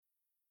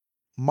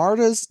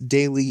Marta's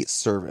Daily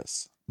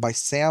Service by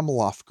Sam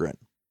Lofgren,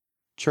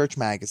 Church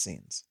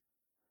Magazines.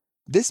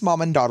 This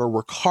mom and daughter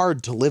work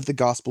hard to live the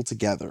gospel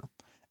together,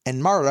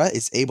 and Marta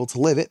is able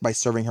to live it by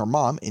serving her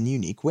mom in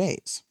unique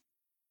ways.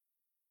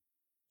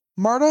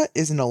 Marta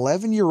is an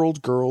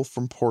 11-year-old girl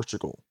from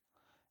Portugal,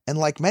 and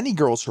like many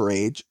girls her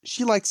age,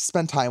 she likes to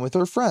spend time with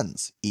her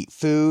friends, eat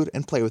food,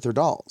 and play with her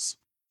dolls.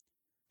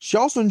 She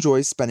also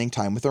enjoys spending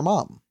time with her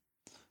mom.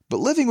 But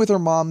living with her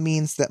mom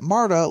means that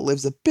Marta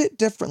lives a bit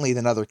differently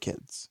than other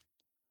kids.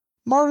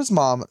 Marta's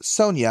mom,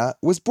 Sonia,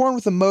 was born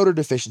with a motor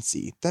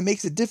deficiency that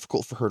makes it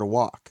difficult for her to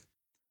walk.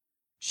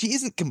 She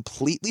isn't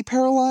completely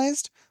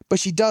paralyzed, but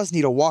she does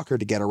need a walker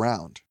to get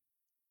around.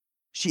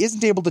 She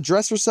isn't able to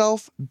dress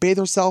herself, bathe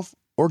herself,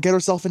 or get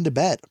herself into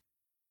bed.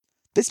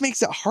 This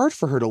makes it hard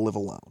for her to live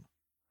alone.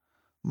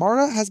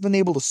 Marta has been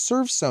able to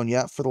serve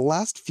Sonia for the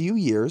last few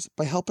years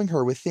by helping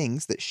her with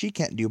things that she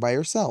can't do by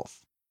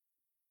herself.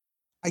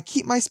 I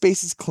keep my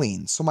spaces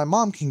clean so my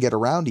mom can get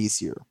around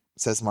easier,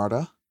 says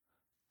Marta.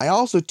 I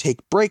also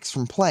take breaks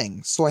from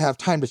playing so I have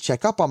time to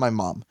check up on my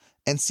mom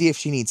and see if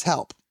she needs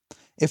help.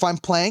 If I'm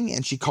playing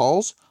and she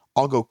calls,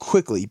 I'll go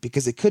quickly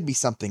because it could be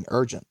something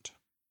urgent.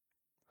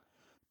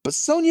 But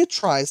Sonia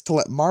tries to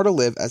let Marta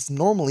live as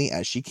normally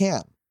as she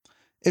can.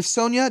 If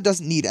Sonia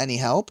doesn't need any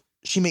help,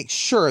 she makes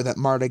sure that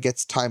Marta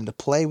gets time to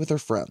play with her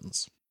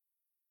friends.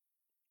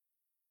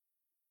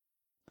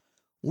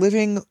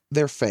 Living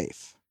their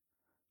faith.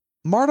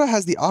 Marta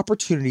has the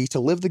opportunity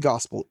to live the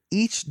gospel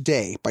each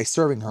day by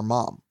serving her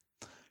mom.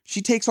 She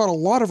takes on a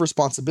lot of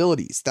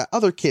responsibilities that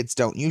other kids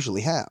don't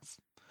usually have.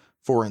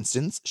 For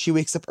instance, she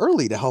wakes up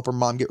early to help her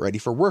mom get ready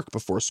for work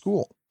before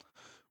school.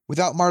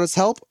 Without Marta's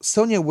help,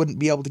 Sonia wouldn't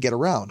be able to get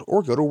around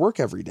or go to work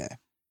every day.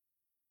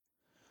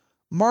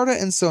 Marta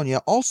and Sonia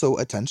also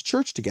attend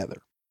church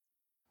together.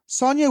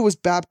 Sonia was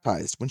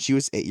baptized when she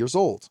was 8 years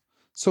old,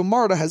 so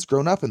Marta has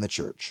grown up in the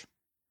church.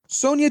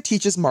 Sonia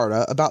teaches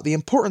Marta about the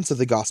importance of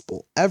the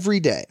gospel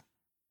every day.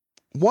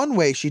 One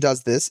way she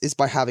does this is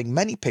by having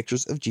many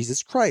pictures of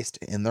Jesus Christ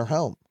in their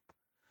home.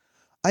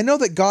 I know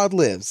that God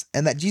lives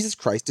and that Jesus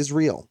Christ is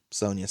real,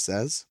 Sonia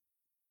says.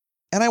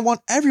 And I want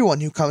everyone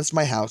who comes to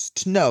my house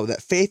to know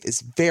that faith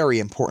is very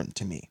important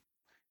to me.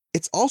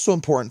 It's also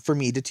important for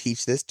me to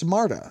teach this to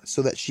Marta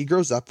so that she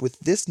grows up with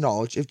this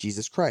knowledge of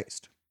Jesus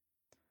Christ.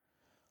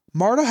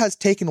 Marta has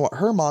taken what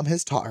her mom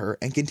has taught her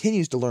and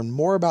continues to learn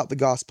more about the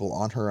gospel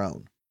on her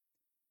own.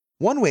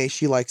 One way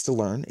she likes to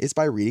learn is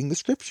by reading the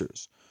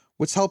scriptures,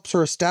 which helps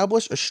her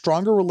establish a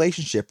stronger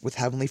relationship with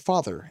Heavenly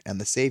Father and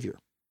the Savior.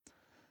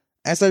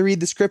 As I read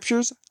the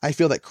scriptures, I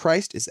feel that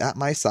Christ is at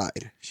my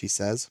side, she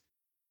says.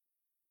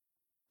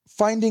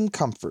 Finding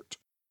comfort.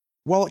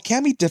 While it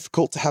can be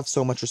difficult to have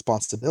so much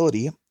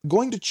responsibility,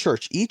 going to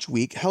church each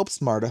week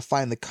helps Marta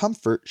find the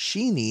comfort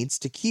she needs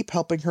to keep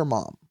helping her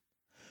mom.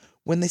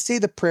 When they say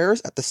the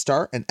prayers at the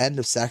start and end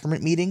of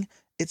sacrament meeting,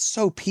 it's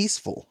so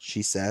peaceful,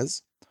 she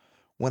says.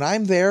 When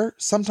I'm there,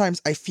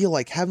 sometimes I feel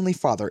like Heavenly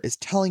Father is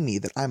telling me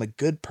that I'm a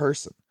good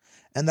person,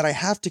 and that I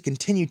have to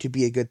continue to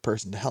be a good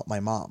person to help my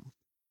mom.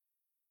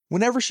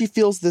 Whenever she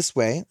feels this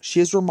way,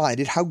 she is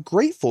reminded how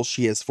grateful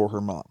she is for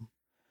her mom.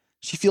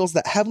 She feels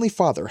that Heavenly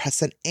Father has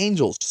sent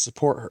angels to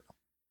support her.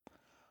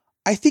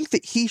 I think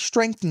that He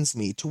strengthens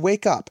me to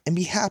wake up and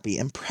be happy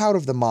and proud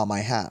of the mom I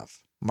have,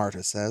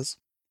 Marta says.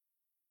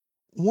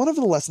 One of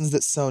the lessons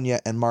that Sonia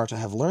and Marta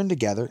have learned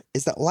together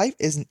is that life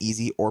isn't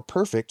easy or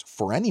perfect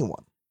for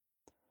anyone.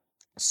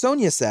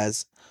 Sonia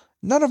says,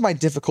 "None of my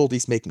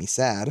difficulties make me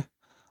sad.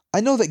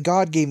 I know that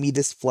God gave me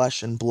this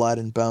flesh and blood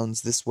and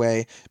bones this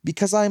way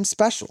because I am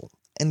special,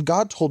 and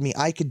God told me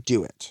I could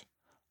do it.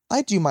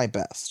 I do my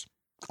best.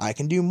 I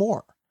can do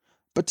more.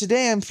 But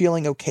today I'm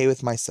feeling okay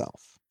with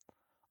myself.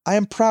 I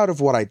am proud of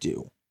what I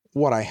do,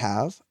 what I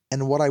have,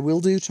 and what I will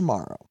do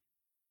tomorrow."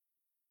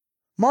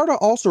 Marta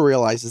also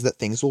realizes that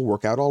things will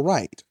work out all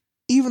right,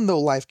 even though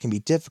life can be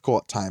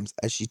difficult at times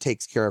as she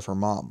takes care of her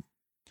mom.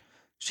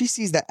 She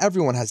sees that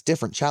everyone has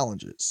different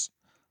challenges.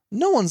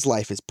 No one's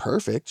life is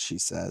perfect, she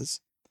says.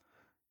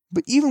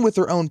 But even with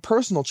her own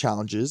personal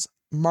challenges,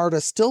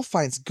 Marta still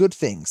finds good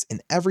things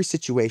in every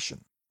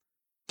situation.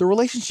 The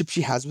relationship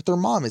she has with her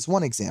mom is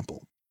one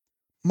example.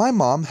 My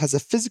mom has a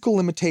physical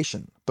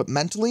limitation, but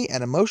mentally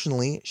and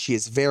emotionally, she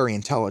is very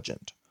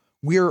intelligent.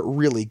 We're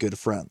really good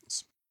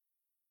friends.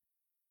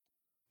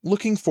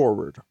 Looking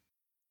forward.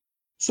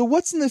 So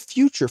what's in the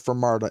future for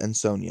Marta and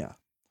Sonia?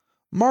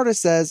 Marta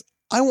says,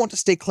 I want to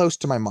stay close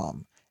to my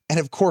mom, and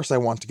of course I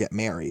want to get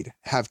married,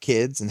 have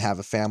kids, and have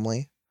a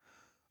family.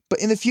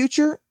 But in the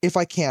future, if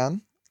I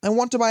can, I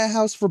want to buy a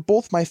house for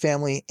both my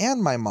family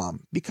and my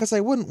mom because I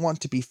wouldn't want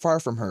to be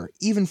far from her,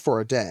 even for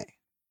a day.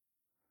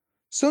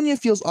 Sonia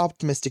feels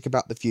optimistic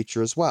about the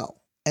future as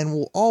well, and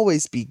will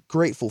always be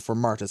grateful for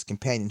Marta's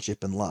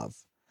companionship and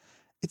love.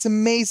 It's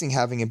amazing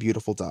having a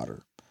beautiful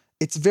daughter.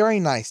 It's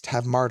very nice to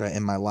have Marta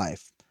in my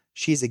life.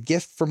 She is a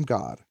gift from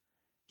God.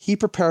 He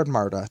prepared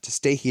Marta to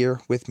stay here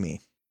with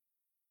me.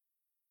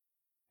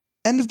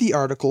 End of the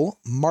article,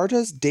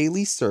 Marta's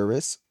Daily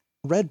Service,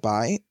 read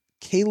by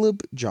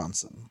Caleb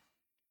Johnson.